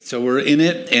So we're in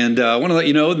it, and I want to let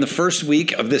you know, in the first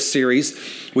week of this series,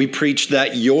 we preached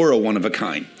that you're a one of a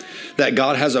kind, that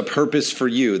God has a purpose for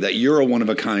you, that you're a one of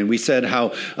a kind. We said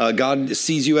how God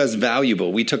sees you as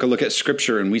valuable. We took a look at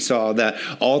Scripture, and we saw that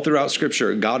all throughout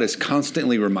Scripture, God is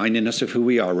constantly reminding us of who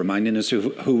we are, reminding us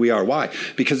of who we are. Why?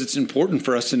 Because it's important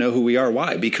for us to know who we are.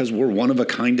 Why? Because we're one of a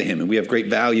kind to Him, and we have great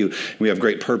value. We have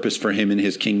great purpose for Him and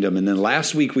His kingdom. And then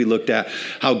last week, we looked at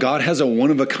how God has a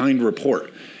one of a kind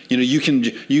report. You know, you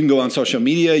can go on social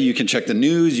media, you can check the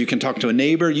news, you can talk to a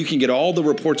neighbor, you can get all the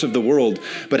reports of the world.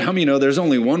 But how many know there's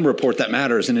only one report that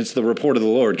matters, and it's the report of the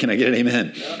Lord? Can I get an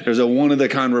amen? Yeah. There's a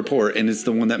one-of-the-kind report, and it's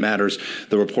the one that matters,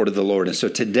 the report of the Lord. And so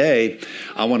today,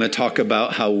 I want to talk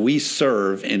about how we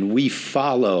serve and we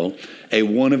follow a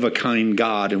one-of-a-kind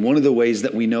God. And one of the ways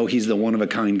that we know He's the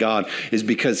one-of-a-kind God is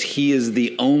because He is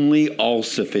the only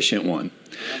all-sufficient one.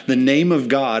 The name of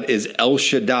God is El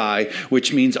Shaddai,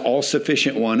 which means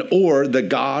all-sufficient one, or the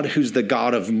God who's the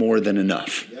God of more than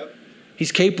enough. Yep.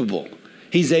 He's capable.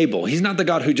 He's able. He's not the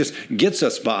God who just gets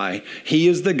us by. He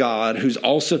is the God who's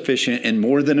all-sufficient and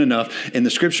more than enough. And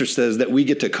the Scripture says that we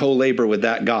get to co-labor with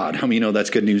that God. How many know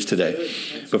that's good news today?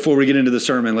 Before we get into the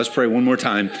sermon, let's pray one more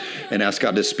time and ask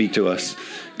God to speak to us.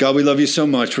 God, we love you so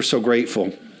much. We're so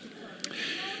grateful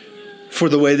for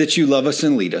the way that you love us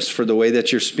and lead us, for the way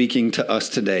that you're speaking to us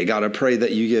today. God, I pray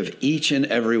that you give each and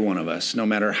every one of us, no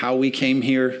matter how we came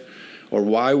here or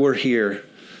why we're here,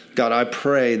 God, I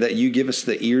pray that you give us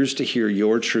the ears to hear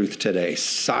your truth today.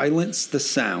 Silence the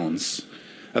sounds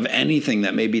of anything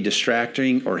that may be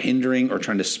distracting or hindering or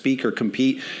trying to speak or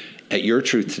compete at your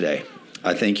truth today.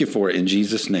 I thank you for it in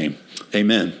Jesus' name.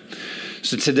 Amen.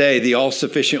 So today, the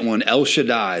all-sufficient one, El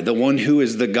Shaddai, the one who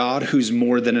is the God who's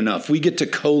more than enough. We get to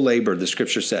co-labor, the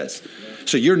Scripture says.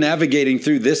 So you're navigating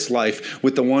through this life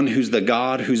with the one who's the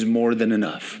God who's more than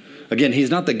enough. Again, He's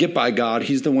not the get-by God.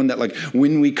 He's the one that, like,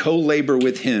 when we co-labor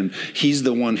with Him, He's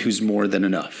the one who's more than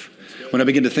enough. When I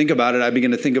begin to think about it, I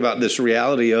begin to think about this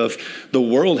reality of the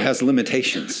world has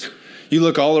limitations. You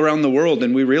look all around the world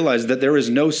and we realize that there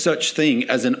is no such thing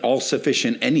as an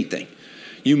all-sufficient anything.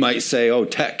 You might say, oh,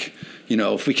 tech. You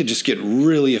know, if we could just get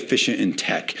really efficient in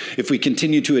tech, if we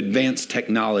continue to advance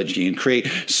technology and create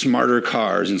smarter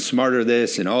cars and smarter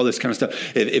this and all this kind of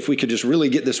stuff, if we could just really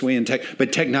get this way in tech,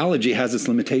 but technology has its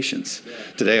limitations.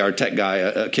 Today, our tech guy,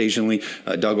 occasionally,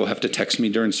 Doug will have to text me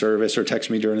during service or text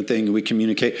me during a thing, and we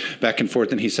communicate back and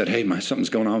forth, and he said, hey, something's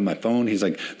going on with my phone. He's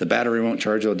like, the battery won't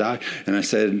charge, it'll die. And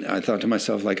I thought to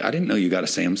myself, like, I didn't know you got a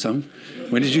Samsung.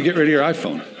 When did you get rid of your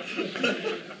iPhone?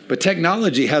 But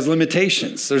technology has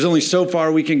limitations. There's only so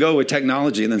far we can go with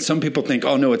technology. And then some people think,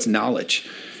 oh, no, it's knowledge.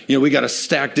 You know, we got to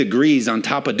stack degrees on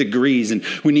top of degrees, and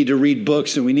we need to read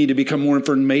books, and we need to become more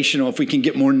informational. If we can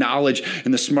get more knowledge,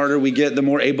 and the smarter we get, the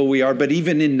more able we are. But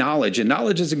even in knowledge, and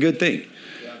knowledge is a good thing.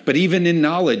 But even in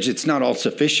knowledge, it's not all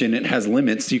sufficient. It has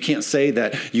limits. You can't say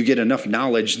that you get enough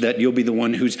knowledge that you'll be the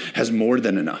one who has more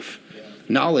than enough.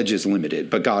 Knowledge is limited,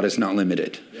 but God is not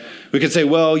limited. We could say,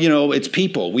 well, you know, it's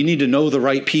people. We need to know the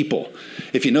right people.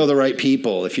 If you know the right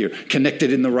people, if you're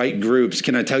connected in the right groups,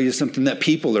 can I tell you something? That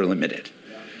people are limited.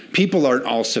 People aren't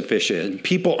all sufficient.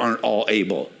 People aren't all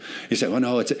able. You say, well,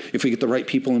 no, if we get the right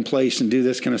people in place and do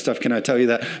this kind of stuff, can I tell you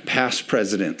that past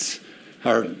presidents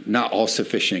are not all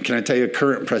sufficient? Can I tell you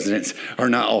current presidents are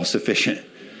not all sufficient?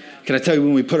 Can I tell you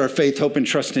when we put our faith, hope, and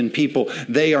trust in people,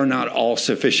 they are not all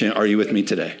sufficient. Are you with me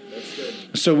today?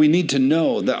 So we need to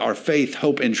know that our faith,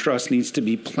 hope, and trust needs to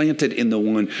be planted in the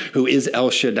one who is El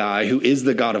Shaddai, who is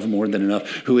the God of more than enough,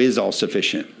 who is all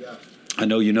sufficient. Yeah. I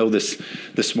know you know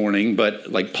this morning,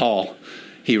 but like Paul,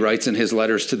 he writes in his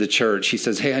letters to the church, he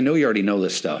says, hey, I know you already know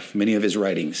this stuff. Many of his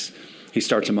writings, he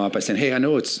starts them off by saying, hey, I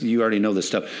know you already know this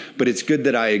stuff, but it's good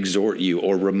that I exhort you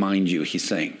or remind you, he's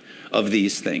saying, of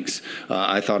these things.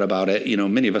 I thought about it. You know,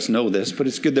 many of us know this, but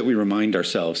it's good that we remind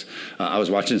ourselves. I was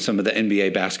watching some of the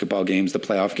NBA basketball games, the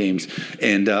playoff games,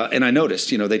 and I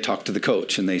noticed, you know, they talk to the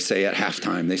coach and they say at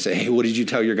halftime, they say, hey, what did you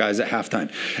tell your guys at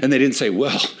halftime? And they didn't say,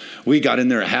 well, we got in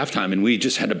there at halftime and we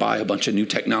just had to buy a bunch of new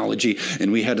technology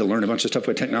and we had to learn a bunch of stuff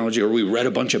with technology, or we read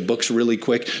a bunch of books really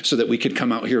quick so that we could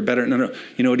come out here better. No.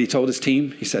 You know what he told his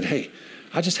team? He said, hey,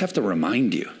 I just have to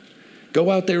remind you. Go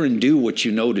out there and do what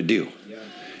you know to do.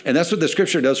 And that's what the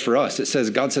Scripture does for us. It says,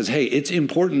 God says, hey, it's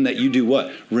important that you do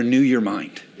what? Renew your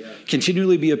mind. Yeah.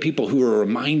 Continually be a people who are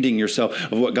reminding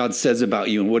yourself of what God says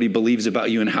about you and what He believes about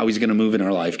you and how He's going to move in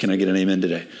our life. Can I get an amen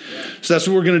today? Yeah. So that's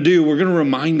what we're going to do. We're going to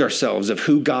remind ourselves of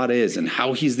who God is and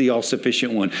how He's the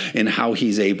all-sufficient one and how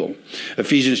He's able.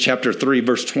 Ephesians chapter 3,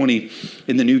 verse 20,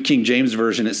 in the New King James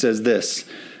Version, it says this,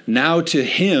 now to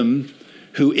Him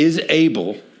who is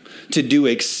able to do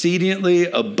exceedingly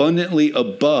abundantly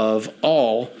above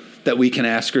all that we can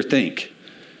ask or think.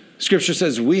 Scripture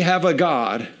says we have a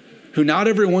God who not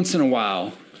every once in a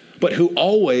while, but who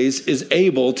always is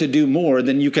able to do more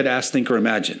than you could ask, think, or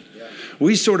imagine.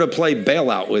 We sort of play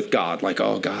bailout with God, like,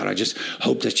 oh, God, I just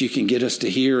hope that you can get us to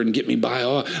here and get me by.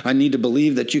 Oh, I need to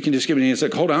believe that you can just give me. And it's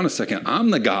like, hold on a second. I'm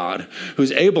the God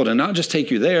who's able to not just take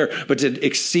you there, but to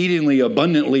exceedingly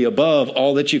abundantly above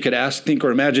all that you could ask, think, or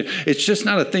imagine. It's just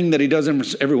not a thing that he does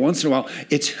every once in a while.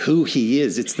 It's who he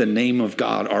is. It's the name of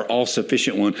God, our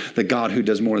all-sufficient one, the God who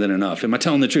does more than enough. Am I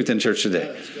telling the truth in church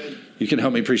today? You can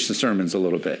help me preach the sermons a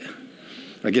little bit.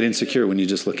 I get insecure when you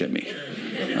just look at me.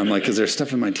 I'm like, is there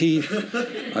stuff in my teeth?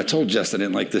 I told Jess I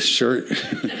didn't like this shirt.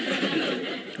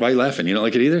 Why are you laughing? You don't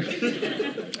like it either?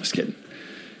 Just kidding.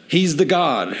 He's the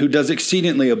God who does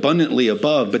exceedingly abundantly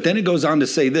above. But then it goes on to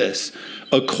say this,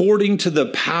 according to the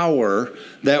power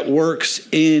that works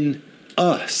in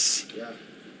us.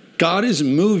 God is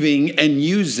moving and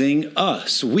using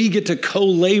us. We get to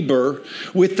co-labor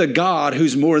with the God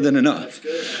who's more than enough.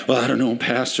 Well, I don't know,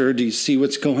 Pastor, do you see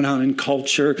what's going on in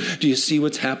culture? Do you see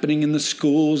what's happening in the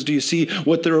schools? Do you see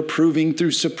what they're approving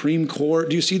through Supreme Court?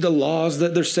 Do you see the laws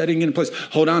that they're setting in place?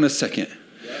 Hold on a second.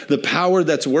 The power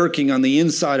that's working on the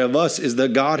inside of us is the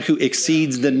God who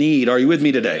exceeds the need. Are you with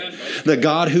me today? The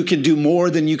God who can do more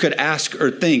than you could ask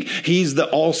or think. He's the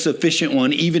all-sufficient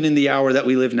one, even in the hour that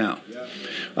we live now.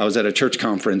 I was at a church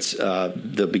conference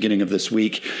the beginning of this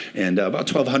week, and about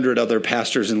 1,200 other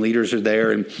pastors and leaders are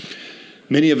there, and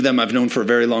many of them I've known for a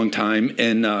very long time,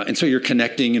 and so you're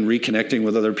connecting and reconnecting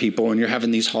with other people, and you're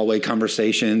having these hallway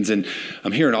conversations, and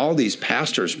I'm hearing all these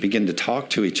pastors begin to talk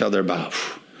to each other about,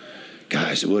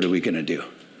 guys, what are we going to do?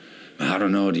 I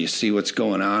don't know. Do you see what's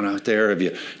going on out there?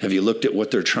 Have you looked at what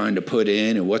they're trying to put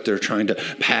in and what they're trying to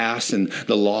pass and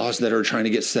the laws that are trying to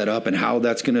get set up and how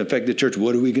that's going to affect the church?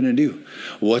 What are we going to do?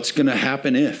 What's going to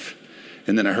happen if?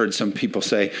 And then I heard some people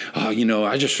say, oh,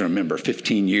 I just remember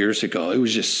 15 years ago, it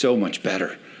was just so much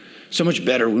better. So much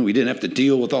better when we didn't have to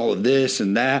deal with all of this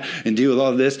and that and deal with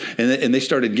all of this. And they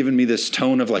started giving me this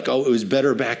tone of like, oh, it was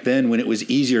better back then when it was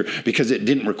easier because it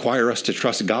didn't require us to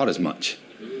trust God as much.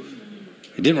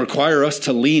 It didn't require us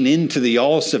to lean into the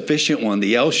all-sufficient one,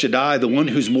 the El Shaddai, the one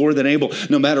who's more than able,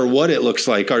 no matter what it looks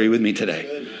like. Are you with me today?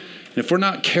 And if we're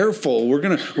not careful, we're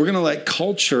gonna let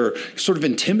culture sort of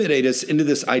intimidate us into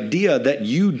this idea that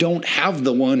you don't have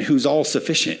the one who's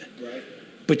all-sufficient. Right.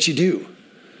 But you do.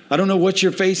 I don't know what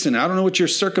you're facing. I don't know what your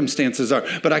circumstances are.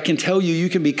 But I can tell you, you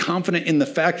can be confident in the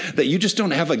fact that you just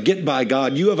don't have a get-by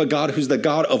God. You have a God who's the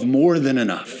God of more than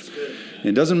enough.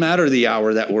 It doesn't matter the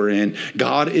hour that we're in.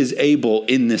 God is able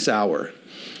in this hour.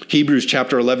 Hebrews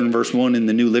chapter 11, verse 1 in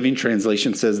the New Living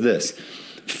Translation says this.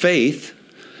 Faith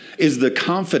is the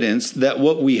confidence that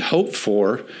what we hope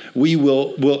for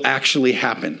will actually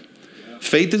happen.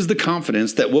 Faith is the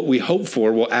confidence that what we hope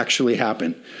for will actually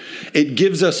happen. It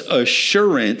gives us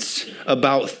assurance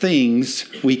about things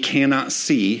we cannot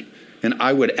see, and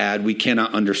I would add we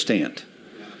cannot understand.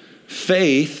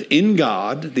 Faith in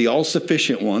God, the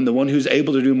all-sufficient one, the one who's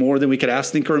able to do more than we could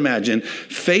ask, think, or imagine,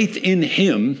 faith in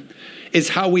him is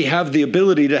how we have the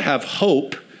ability to have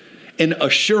hope and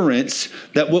assurance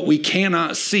that what we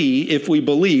cannot see, if we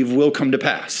believe, will come to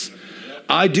pass.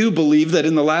 I do believe that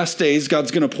in the last days,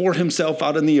 God's going to pour himself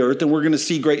out on the earth and we're going to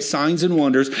see great signs and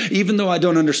wonders. Even though I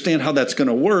don't understand how that's going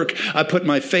to work, I put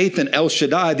my faith in El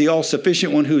Shaddai, the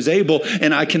all-sufficient one who's able,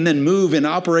 and I can then move and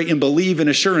operate and believe in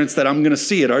assurance that I'm going to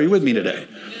see it. Are you with me today?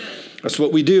 That's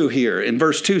what we do here. In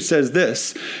verse 2 says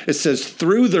this. It says,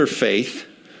 through their faith,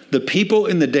 the people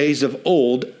in the days of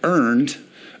old earned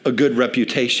a good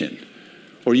reputation.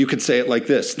 Or you could say it like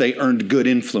this. They earned good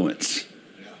influence.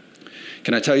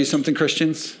 Can I tell you something,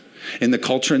 Christians? In the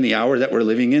culture and the hour that we're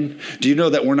living in, do you know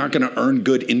that we're not going to earn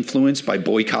good influence by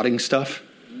boycotting stuff?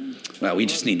 Well, we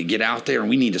just need to get out there and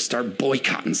we need to start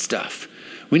boycotting stuff.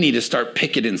 We need to start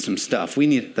picketing some stuff.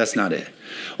 That's not it.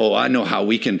 Oh, I know how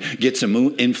we can get some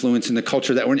influence in the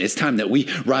culture that we're in. It's time that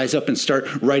we rise up and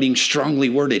start writing strongly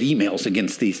worded emails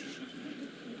against these.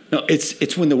 No,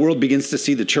 it's when the world begins to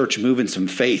see the church move in some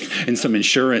faith and some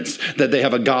assurance that they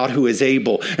have a God who is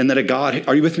able and that a God,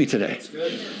 are you with me today?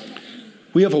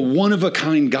 We have a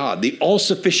one-of-a-kind God, the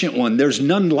all-sufficient one. There's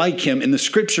none like him. And the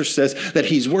scripture says that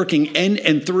he's working in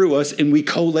and through us and we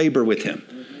co-labor with him.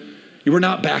 We're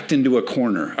not backed into a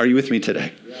corner. Are you with me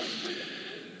today?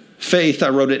 Faith, I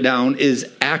wrote it down, is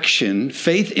action.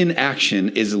 Faith in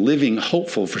action is living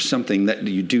hopeful for something that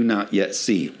you do not yet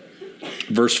see.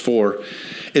 Verse 4,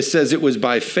 It says it was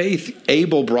by faith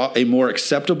Abel brought a more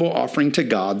acceptable offering to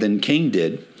God than Cain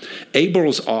did.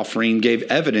 Abel's offering gave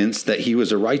evidence that he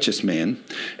was a righteous man,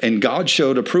 and God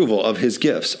showed approval of his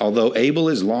gifts. Although Abel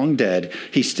is long dead,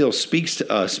 he still speaks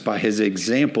to us by his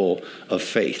example of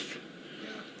faith.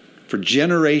 For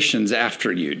generations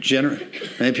after you,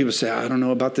 many people say, I don't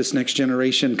know about this next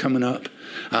generation coming up.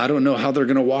 I don't know how they're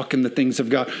going to walk in the things of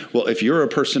God. Well, if you're a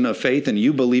person of faith and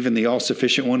you believe in the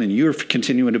all-sufficient one and you're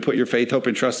continuing to put your faith, hope,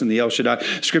 and trust in the El Shaddai,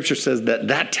 Scripture says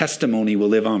that testimony will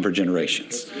live on for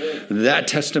generations. That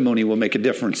testimony will make a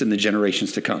difference in the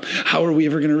generations to come. How are we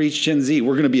ever going to reach Gen Z?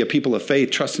 We're going to be a people of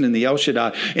faith, trusting in the El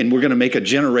Shaddai, and we're going to make a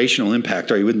generational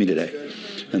impact. Are you with me today?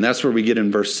 And that's where we get in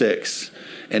verse 6.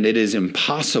 And it is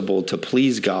impossible to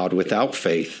please God without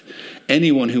faith.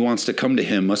 Anyone who wants to come to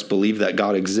him must believe that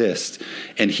God exists,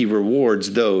 and he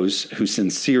rewards those who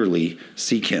sincerely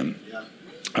seek him.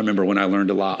 I remember when I learned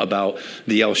a lot about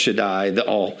the El Shaddai, the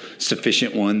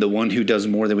all-sufficient one, the one who does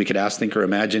more than we could ask, think, or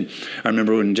imagine. I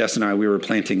remember when Jess and I, we were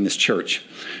planting this church.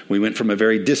 We went from a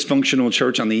very dysfunctional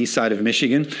church on the east side of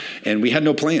Michigan, and we had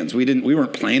no plans. We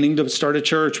weren't planning to start a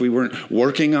church. We weren't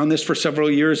working on this for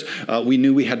several years. We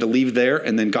knew we had to leave there,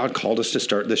 and then God called us to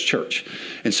start this church.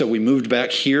 And so we moved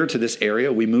back here to this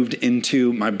area. We moved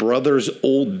into my brother's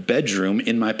old bedroom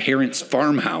in my parents'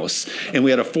 farmhouse, and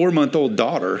we had a 4-month-old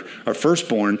daughter, our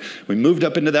firstborn. We moved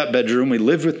up into that bedroom. We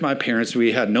lived with my parents.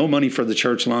 We had no money for the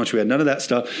church launch. We had none of that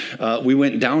stuff. We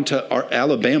went down to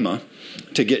Alabama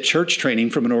to get church training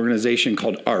from an organization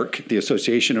called ARC, the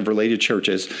Association of Related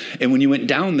Churches. And when you went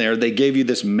down there, they gave you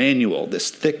this manual, this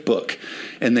thick book.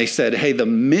 And they said, hey,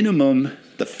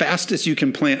 the fastest you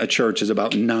can plant a church is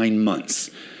about 9 months.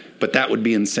 But that would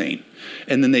be insane.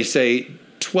 And then they say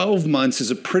 12 months is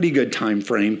a pretty good time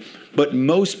frame. But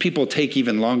most people take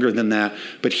even longer than that.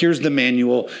 But here's the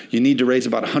manual. You need to raise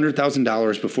about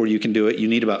 $100,000 before you can do it. You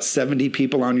need about 70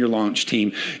 people on your launch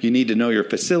team. You need to know your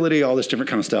facility, all this different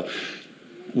kind of stuff.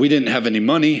 We didn't have any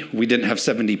money. We didn't have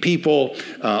 70 people,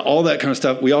 all that kind of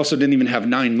stuff. We also didn't even have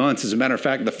 9 months. As a matter of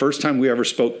fact, the first time we ever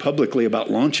spoke publicly about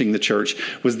launching the church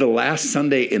was the last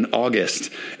Sunday in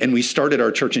August. And we started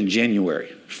our church in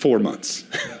January, 4 months.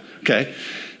 Okay?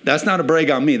 That's not a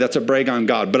brag on me. That's a brag on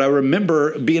God. But I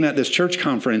remember being at this church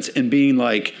conference and being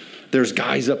like, there's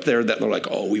guys up there that are like,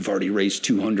 oh, we've already raised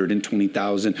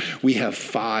 $220,000. We have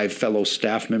 5 fellow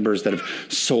staff members that have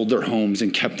sold their homes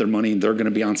and kept their money, and they're going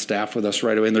to be on staff with us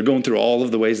right away. And they're going through all of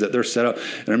the ways that they're set up.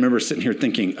 And I remember sitting here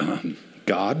thinking,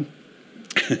 God,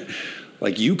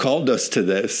 like you called us to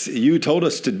this. You told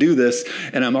us to do this.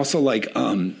 And I'm also like,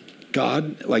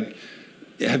 God, like,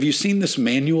 have you seen this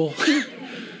manual?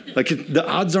 Like the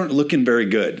odds aren't looking very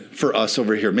good for us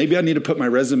over here. Maybe I need to put my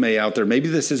resume out there. Maybe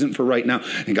this isn't for right now.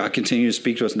 And God continues to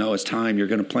speak to us. No, it's time. You're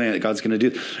going to plant it. God's going to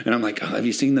do it. And I'm like, oh, have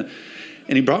you seen the...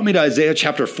 And he brought me to Isaiah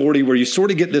chapter 40, where you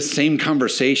sort of get this same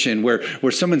conversation where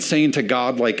someone's saying to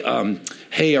God, like,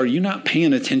 hey, are you not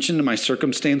paying attention to my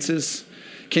circumstances?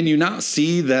 Can you not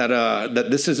see that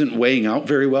this isn't weighing out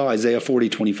very well? Isaiah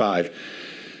 40:25.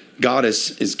 God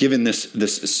is given this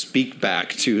speak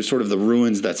back to sort of the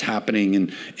ruins that's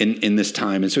happening in this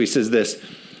time. And so he says this,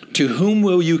 to whom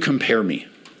will you compare me?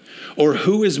 Or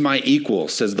who is my equal,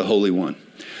 says the Holy One.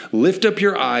 Lift up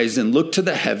your eyes and look to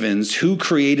the heavens. Who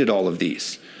created all of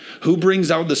these? Who brings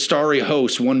out the starry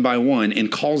hosts one by one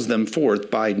and calls them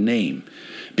forth by name?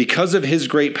 Because of his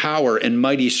great power and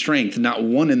mighty strength, not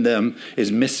one in them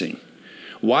is missing.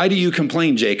 Why do you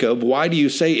complain, Jacob? Why do you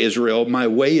say, Israel, my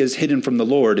way is hidden from the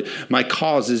Lord. My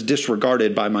cause is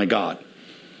disregarded by my God.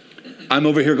 I'm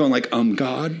over here going like,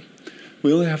 God,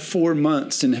 we only have 4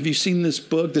 months. And have you seen this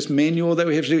book, this manual that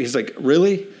we have to do? He's like,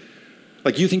 really?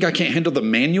 Like, you think I can't handle the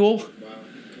manual? Wow.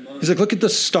 Come on. He's like, look at the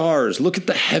stars. Look at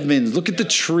the heavens. Look at the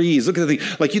trees. Look at the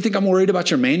thing. Like, you think I'm worried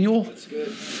about your manual? That's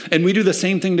good. And we do the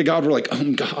same thing to God. We're like,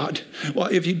 God, well,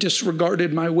 if you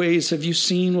disregarded my ways, have you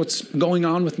seen what's going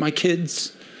on with my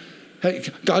kids? Hey,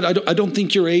 God, I don't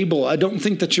think you're able. I don't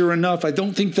think that you're enough. I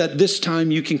don't think that this time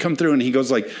you can come through. And he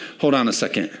goes like, hold on a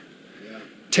second.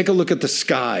 Take a look at the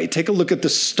sky. Take a look at the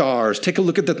stars. Take a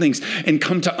look at the things and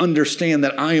come to understand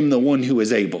that I am the one who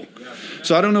is able.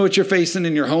 So I don't know what you're facing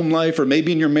in your home life or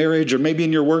maybe in your marriage or maybe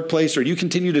in your workplace, or you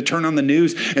continue to turn on the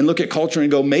news and look at culture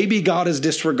and go, maybe God has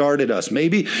disregarded us.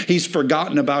 Maybe he's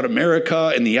forgotten about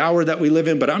America and the hour that we live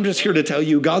in. But I'm just here to tell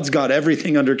you, God's got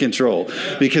everything under control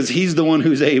because he's the one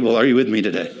who's able. Are you with me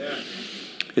today?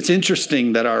 It's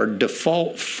interesting that our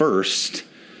default first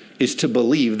is to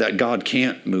believe that God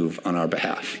can't move on our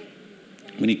behalf.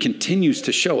 When he continues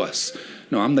to show us,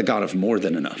 no, I'm the God of more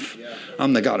than enough.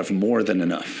 I'm the God of more than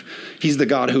enough. He's the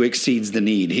God who exceeds the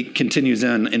need. He continues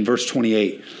in verse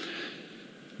 28.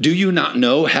 Do you not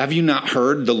know? Have you not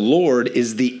heard? The Lord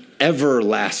is the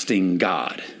everlasting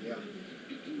God. Yeah.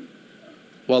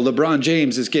 Well, LeBron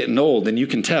James is getting old, and you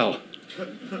can tell.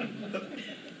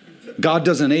 God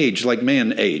doesn't age like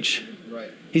man age.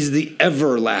 Right. He's the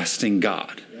everlasting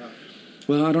God. Yeah.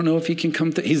 Well, I don't know if he can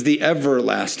come. He's the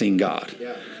everlasting God.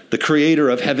 Yeah. The creator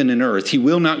of heaven and earth. He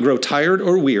will not grow tired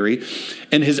or weary,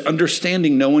 and his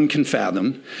understanding no one can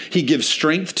fathom. He gives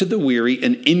strength to the weary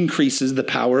and increases the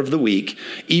power of the weak.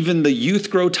 Even the youth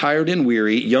grow tired and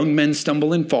weary. Young men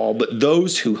stumble and fall, but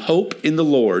those who hope in the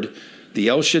Lord, the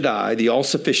El Shaddai, the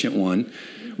all-sufficient one,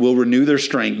 will renew their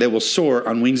strength. They will soar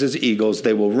on wings as eagles.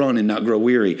 They will run and not grow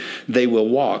weary. They will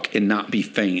walk and not be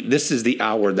faint. This is the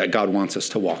hour that God wants us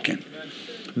to walk in.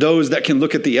 Those that can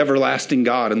look at the everlasting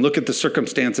God and look at the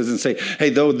circumstances and say, hey,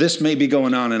 though this may be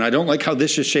going on and I don't like how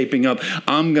this is shaping up,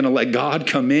 I'm going to let God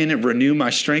come in and renew my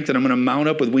strength, and I'm going to mount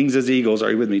up with wings as eagles.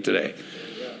 Are you with me today?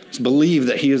 Just believe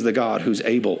that he is the God who's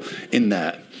able in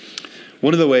that.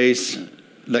 One of the ways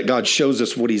that God shows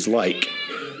us what he's like,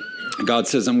 God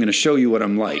says, I'm going to show you what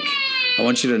I'm like. I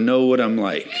want you to know what I'm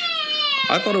like.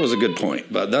 I thought it was a good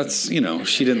point, but that's,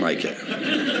 she didn't like it.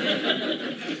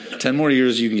 10 more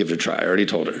years, you can give it a try. I already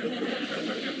told her.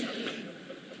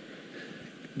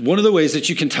 One of the ways that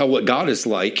you can tell what God is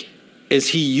like is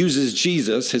he uses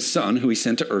Jesus, his son, who he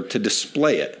sent to earth, to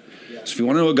display it. So if you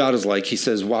want to know what God is like, he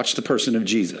says, watch the person of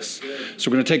Jesus. So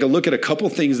we're going to take a look at a couple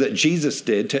things that Jesus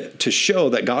did to show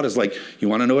that God is like, you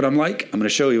want to know what I'm like? I'm going to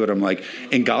show you what I'm like.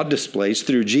 And God displays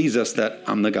through Jesus that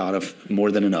I'm the God of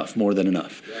more than enough, more than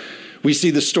enough. We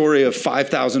see the story of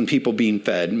 5,000 people being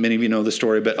fed. Many of you know the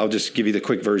story, but I'll just give you the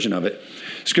quick version of it.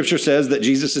 Scripture says that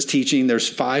Jesus is teaching. There's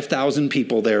 5,000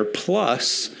 people there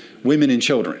plus women and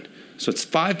children. So it's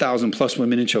 5,000 plus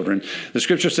women and children. The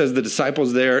scripture says the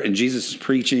disciples there, and Jesus is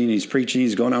preaching.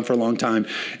 He's going on for a long time.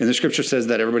 And the scripture says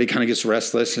that everybody kind of gets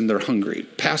restless and they're hungry.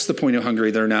 Past the point of hungry,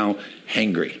 they're now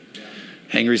hangry.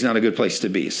 Hangry is not a good place to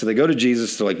be. So they go to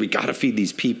Jesus. They're like, we got to feed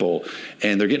these people.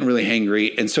 And they're getting really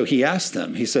hangry. And so he asks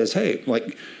them, he says, hey,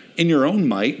 like in your own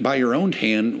might, by your own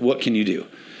hand, what can you do?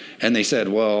 And they said,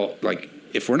 well, like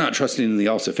if we're not trusting in the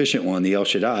all-sufficient one, the El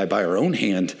Shaddai, by our own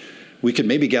hand, we could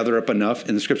maybe gather up enough.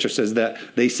 And the scripture says that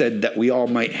they said that we all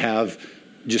might have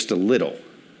just a little.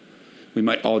 We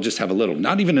might all just have a little.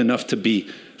 Not even enough to be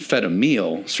fed a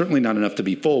meal. Certainly not enough to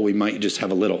be full. We might just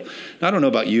have a little. Now, I don't know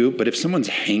about you, but if someone's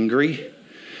hangry,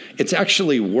 it's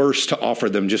actually worse to offer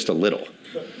them just a little.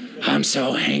 I'm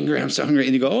so hungry.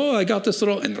 And you go, oh, I got this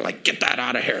little. And they're like, get that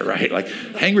out of here, right? Like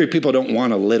hangry people don't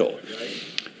want a little.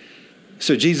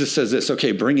 So Jesus says this,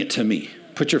 okay, bring it to me.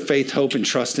 Put your faith, hope, and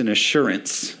trust and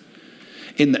assurance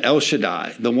in the El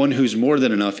Shaddai, the one who's more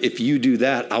than enough. If you do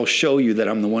that, I'll show you that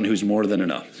I'm the one who's more than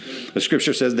enough. The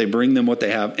scripture says they bring them what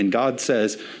they have, and God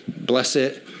says, bless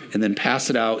it, and then pass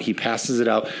it out. He passes it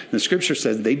out. And the scripture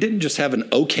says they didn't just have an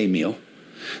okay meal.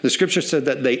 The scripture said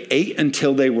that they ate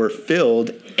until they were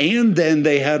filled, and then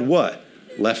they had what?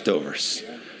 Leftovers.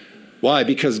 Why?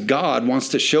 Because God wants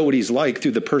to show what he's like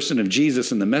through the person of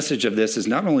Jesus. And the message of this is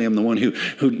not only I'm the one who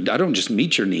I don't just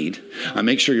meet your need. I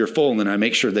make sure you're full, and then I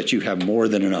make sure that you have more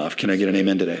than enough. Can I get an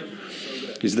amen today?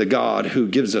 He's the God who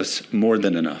gives us more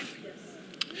than enough.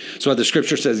 So the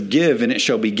scripture says, give and it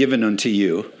shall be given unto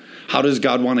you. How does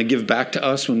God want to give back to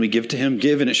us when we give to him?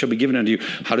 Give and it shall be given unto you.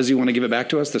 How does he want to give it back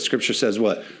to us? The scripture says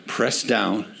what? Pressed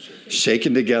down,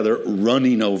 shaken together,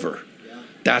 running over.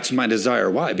 That's my desire.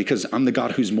 Why? Because I'm the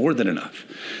God who's more than enough.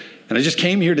 And I just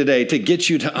came here today to get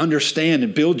you to understand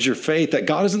and build your faith that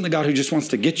God isn't the God who just wants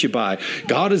to get you by.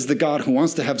 God is the God who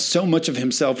wants to have so much of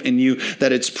himself in you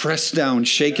that it's pressed down,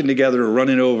 shaken together,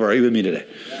 running over. Are you with me today?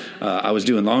 I was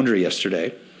doing laundry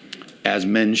yesterday, as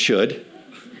men should.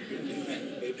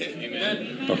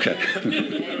 Amen. Okay.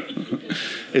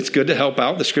 It's good to help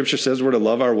out. The scripture says we're to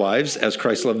love our wives as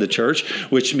Christ loved the church,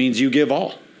 which means you give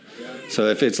all. So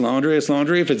if it's laundry, it's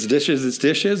laundry. If it's dishes, it's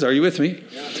dishes. Are you with me?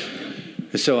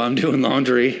 Yeah. So I'm doing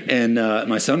laundry, and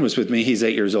my son was with me. He's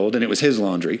 8 years old, and it was his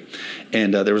laundry.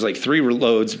 And there was like 3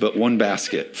 loads, but 1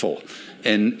 basket full.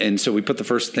 And so we put the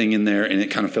first thing in there, and it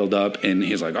kind of filled up. And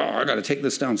he's like, oh, I got to take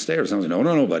this downstairs. And I was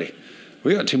like, no, buddy.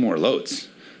 We got 2 more loads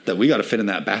that we got to fit in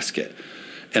that basket.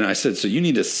 And I said, so you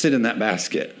need to sit in that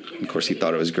basket. And of course, he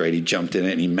thought it was great. He jumped in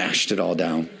it, and he mashed it all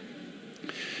down.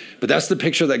 But that's the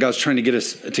picture that God's trying to get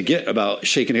us to get about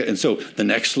shaking it. And so the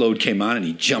next load came on, and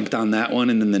he jumped on that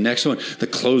one. And then the next one, the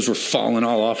clothes were falling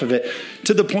all off of it,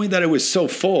 to the point that it was so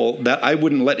full that I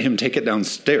wouldn't let him take it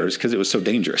downstairs because it was so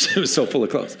dangerous. It was so full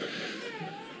of clothes.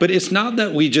 But it's not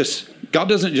that God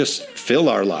doesn't just fill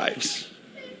our lives.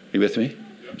 Are you with me?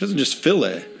 He doesn't just fill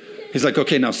it. He's like,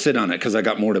 okay, now sit on it because I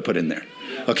got more to put in there.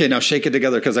 Okay, now shake it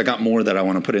together because I got more that I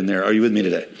want to put in there. Are you with me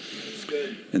today?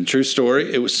 And true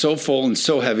story, it was so full and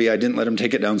so heavy, I didn't let him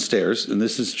take it downstairs. And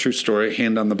this is true story,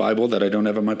 hand on the Bible that I don't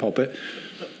have on my pulpit.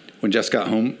 When Jess got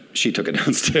home, she took it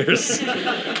downstairs.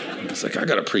 I was like, I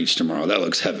got to preach tomorrow. That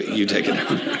looks heavy. You take it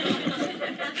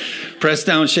down. Pressed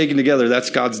down, shaken together. That's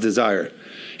God's desire.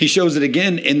 He shows it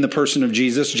again in the person of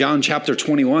Jesus. John chapter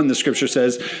 21, the scripture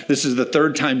says, this is the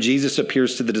third time Jesus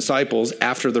appears to the disciples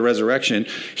after the resurrection.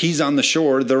 He's on the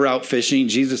shore. They're out fishing.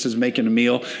 Jesus is making a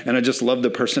meal. And I just love the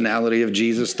personality of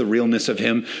Jesus, the realness of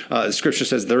him. The scripture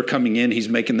says they're coming in. He's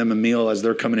making them a meal as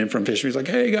they're coming in from fishing. He's like,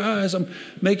 hey, guys, I'm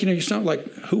making you something.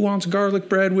 Like, who wants garlic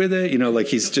bread with it? You know, like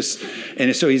he's just,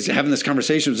 and so he's having this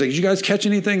conversation. He's like, did you guys catch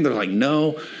anything? They're like,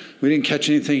 no, we didn't catch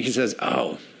anything. He says,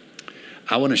 oh,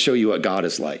 I want to show you what God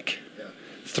is like.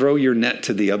 Throw your net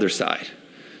to the other side.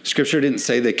 Scripture didn't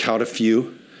say they caught a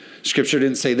few. Scripture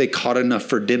didn't say they caught enough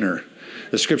for dinner.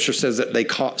 The scripture says that they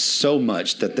caught so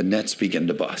much that the nets begin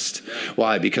to bust.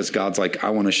 Why? Because God's like, I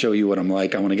want to show you what I'm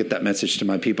like. I want to get that message to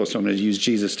my people. So I'm going to use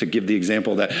Jesus to give the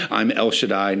example that I'm El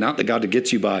Shaddai, not the God that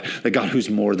gets you by, the God who's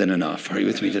more than enough. Are you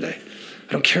with me today?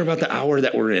 I don't care about the hour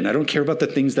that we're in. I don't care about the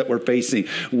things that we're facing.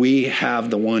 We have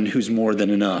the one who's more than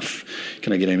enough.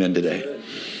 Can I get amen today?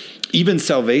 Even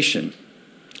salvation.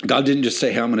 God didn't just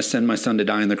say, hey, I'm going to send my son to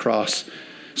die on the cross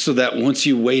so that once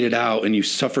you wait it out and you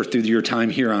suffer through your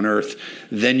time here on earth,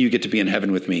 then you get to be in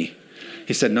heaven with me.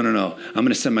 He said, no. I'm going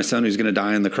to send my son who's going to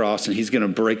die on the cross, and he's going to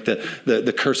break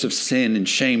the curse of sin and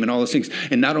shame and all those things.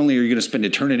 And not only are you going to spend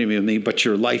eternity with me, but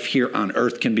your life here on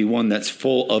earth can be one that's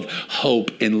full of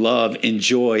hope and love and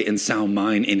joy and sound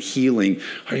mind and healing.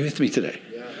 Are you with me today?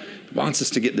 Yeah. He wants us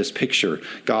to get this picture.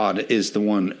 God is the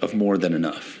one of more than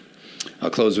enough. I'll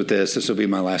close with this. This will be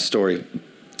my last story.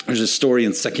 There's a story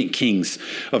in 2 Kings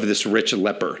of this rich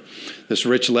leper. This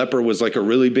rich leper was like a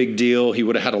really big deal. He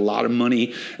would have had a lot of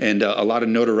money and a lot of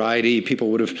notoriety.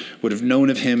 People would have known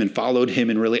of him and followed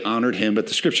him and really honored him. But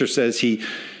the scripture says he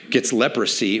gets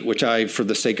leprosy, which for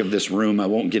the sake of this room, I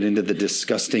won't get into the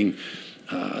disgusting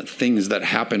things that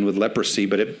happen with leprosy,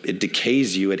 but it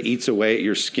decays you. It eats away at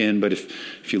your skin. But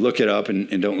if you look it up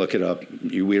and don't look it up,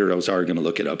 you weirdos are going to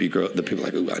look it up. The people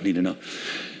are like, ooh, I need to know.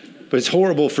 But it's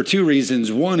horrible for two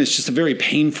reasons. One, it's just a very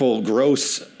painful,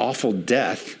 gross, awful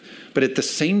death. But at the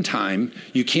same time,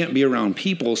 you can't be around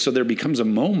people. So there becomes a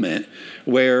moment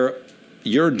where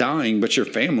you're dying, but your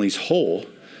family's whole,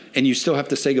 and you still have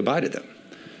to say goodbye to them.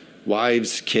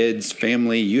 Wives, kids,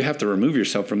 family, you have to remove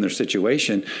yourself from their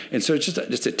situation. And so it's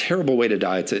just a terrible way to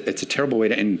die. It's a terrible way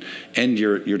to end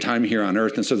your time here on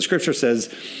earth. And so the scripture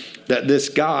says that this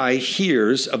guy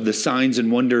hears of the signs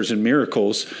and wonders and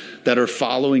miracles that are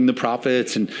following the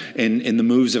prophets and the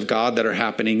moves of God that are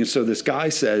happening. And so this guy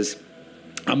says,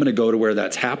 I'm going to go to where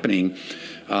that's happening.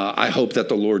 I hope that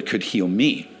the Lord could heal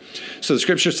me. So the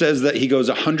scripture says that he goes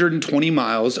 120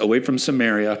 miles away from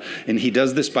Samaria, and he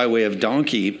does this by way of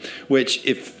donkey, which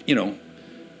if,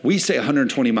 we say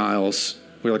 120 miles,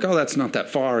 we're like, oh, that's not that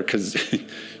far because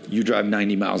you drive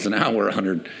 90 miles an hour,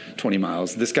 120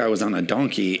 miles. This guy was on a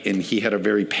donkey, and he had a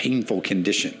very painful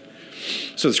condition.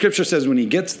 So the scripture says when he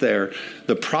gets there,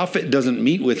 the prophet doesn't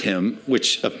meet with him,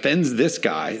 which offends this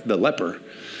guy, the leper.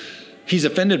 He's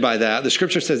offended by that. The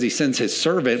scripture says he sends his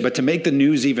servant, but to make the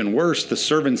news even worse, the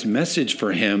servant's message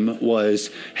for him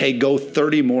was, hey, go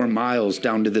 30 more miles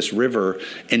down to this river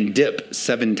and dip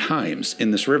 7 times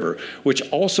in this river, which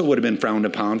also would have been frowned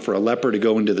upon for a leper to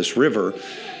go into this river.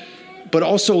 But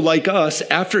also like us,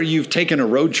 after you've taken a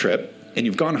road trip and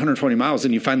you've gone 120 miles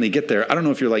and you finally get there, I don't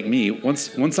know if you're like me,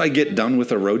 once I get done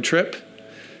with a road trip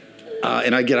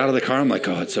and I get out of the car, I'm like,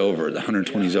 oh, it's over. The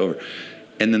 120 is over.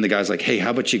 And then the guy's like, hey, how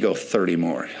about you go 30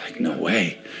 more? You're like, no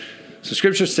way. So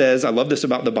scripture says, I love this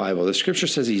about the Bible. The scripture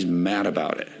says he's mad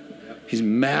about it. He's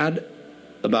mad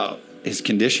about his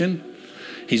condition.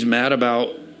 He's mad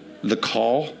about the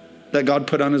call that God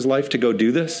put on his life to go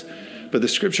do this. But the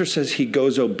scripture says he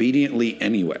goes obediently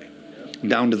anyway,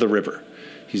 down to the river.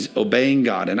 He's obeying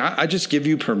God. And I just give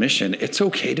you permission. It's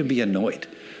okay to be annoyed.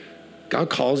 God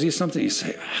calls you something. You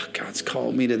say, oh, God's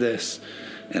called me to this,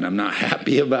 and I'm not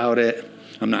happy about it.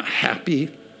 I'm not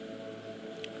happy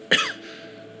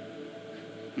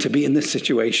to be in this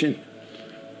situation.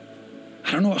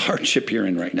 I don't know what hardship you're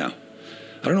in right now.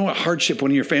 I don't know what hardship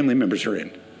one of your family members are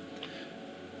in.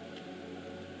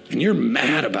 And you're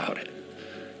mad about it.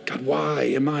 God, why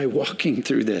am I walking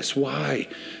through this? Why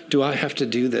do I have to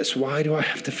do this? Why do I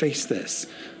have to face this?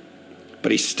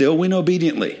 But he still went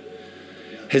obediently.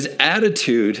 His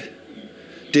attitude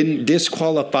didn't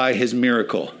disqualify his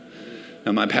miracle.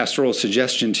 Now, my pastoral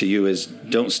suggestion to you is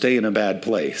don't stay in a bad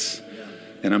place.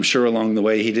 And I'm sure along the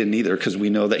way he didn't either, because we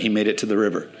know that he made it to the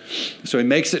river. So he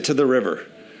makes it to the river.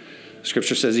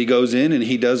 Scripture says he goes in and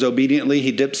he does obediently.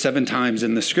 He dips 7 times.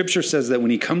 And the scripture says that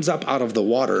when he comes up out of the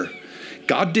water,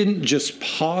 God didn't just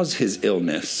pause his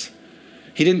illness.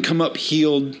 He didn't come up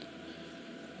healed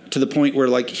to the point where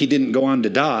like he didn't go on to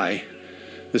die.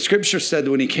 The scripture said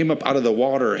that when he came up out of the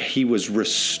water, he was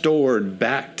restored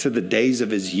back to the days of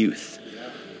his youth.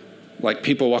 Like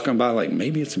people walking by like,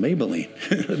 maybe it's Maybelline.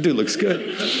 That dude looks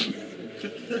good.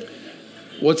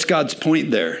 What's God's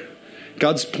point there?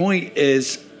 God's point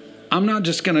is, I'm not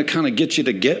just going to kind of get you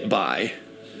to get by.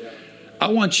 I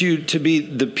want you to be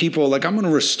the people, like I'm going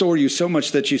to restore you so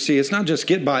much that you see it's not just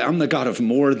get by. I'm the God of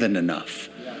more than enough.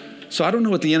 So I don't know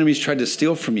what the enemy's tried to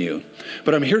steal from you,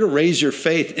 but I'm here to raise your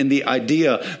faith in the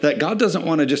idea that God doesn't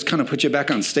want to just kind of put you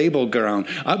back on stable ground.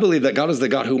 I believe that God is the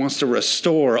God who wants to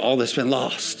restore all that's been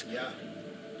lost. Yeah,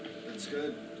 that's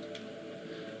good.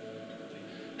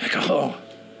 Like, oh,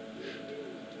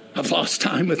 I've lost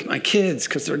time with my kids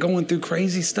because they're going through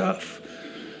crazy stuff.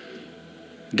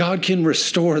 God can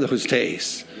restore those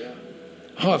days. Yeah.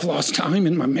 Oh, I've lost time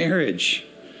in my marriage.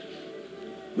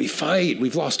 We fight.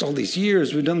 We've lost all these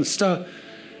years. We've done the stuff.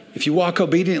 If you walk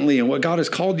obediently in what God has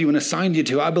called you and assigned you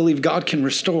to, I believe God can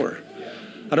restore.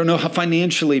 I don't know how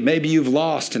financially maybe you've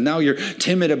lost and now you're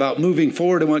timid about moving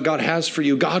forward in what God has for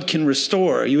you. God can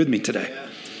restore. Are you with me today?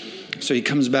 So he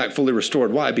comes back fully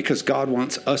restored. Why? Because God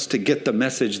wants us to get the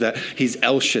message that he's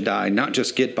El Shaddai, not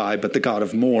just get by, but the God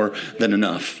of more than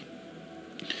enough.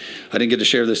 I didn't get to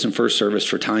share this in first service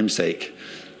for time's sake.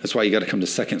 That's why you got to come to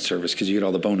second service, because you get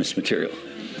all the bonus material.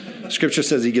 Scripture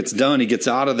says he gets done. He gets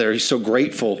out of there. He's so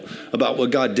grateful about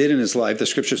what God did in his life. The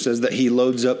scripture says that he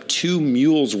loads up 2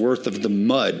 mules worth of the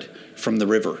mud from the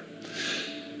river,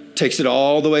 takes it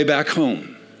all the way back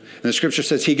home. And the scripture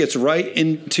says he gets right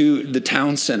into the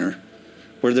town center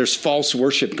where there's false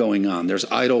worship going on. There's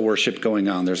idol worship going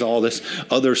on. There's all this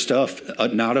other stuff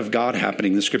not of God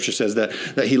happening. The scripture says that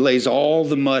he lays all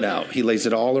the mud out. He lays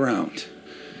it all around.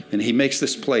 And he makes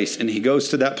this place, and he goes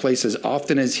to that place as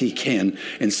often as he can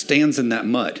and stands in that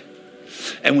mud.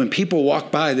 And when people walk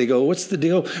by, they go, what's the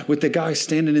deal with the guy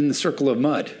standing in the circle of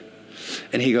mud?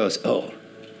 And he goes, oh,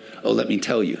 let me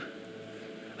tell you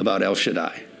about El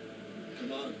Shaddai.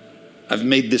 I've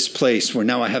made this place where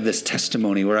now I have this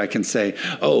testimony where I can say,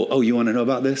 oh, you want to know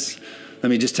about this? Let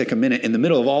me just take a minute. In the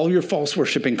middle of all your false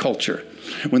worshiping culture,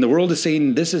 when the world is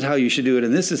saying this is how you should do it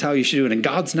and this is how you should do it and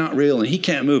God's not real and he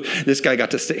can't move, this guy got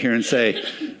to sit here and say,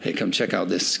 hey, come check out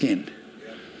this skin.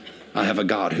 I have a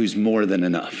God who's more than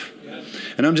enough.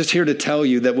 And I'm just here to tell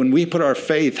you that when we put our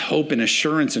faith, hope, and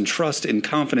assurance and trust and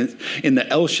confidence in the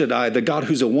El Shaddai, the God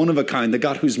who's a one of a kind, the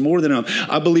God who's more than enough,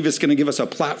 I believe it's going to give us a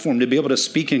platform to be able to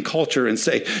speak in culture and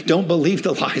say, don't believe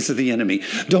the lies of the enemy.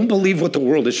 Don't believe what the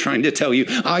world is trying to tell you.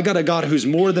 I got a God who's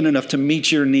more than enough to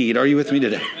meet your need. Are you with me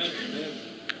today?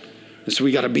 So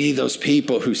we got to be those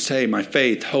people who say my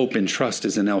faith, hope, and trust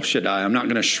is in El Shaddai. I'm not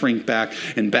going to shrink back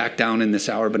and back down in this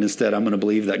hour, but instead I'm going to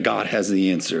believe that God has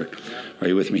the answer. Are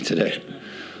you with me today?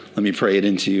 Let me pray it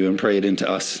into you and pray it into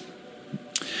us.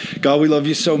 God, we love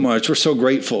you so much. We're so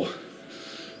grateful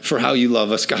for how you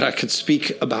love us. God, I could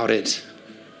speak about it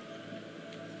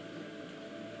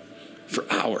for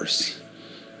hours.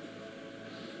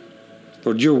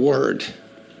 Lord, your word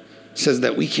says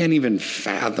that we can't even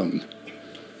fathom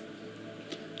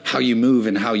how you move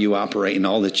and how you operate and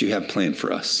all that you have planned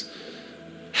for us.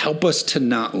 Help us to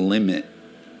not limit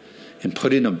and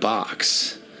put in a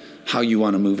box how you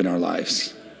want to move in our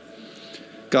lives.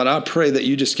 God, I pray that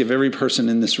you just give every person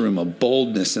in this room a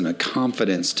boldness and a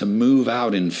confidence to move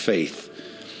out in faith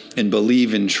and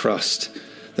believe and trust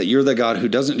that you're the God who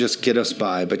doesn't just get us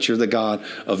by, but you're the God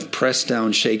of pressed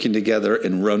down, shaken together,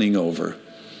 and running over.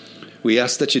 We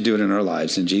ask that you do it in our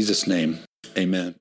lives. In Jesus' name, amen.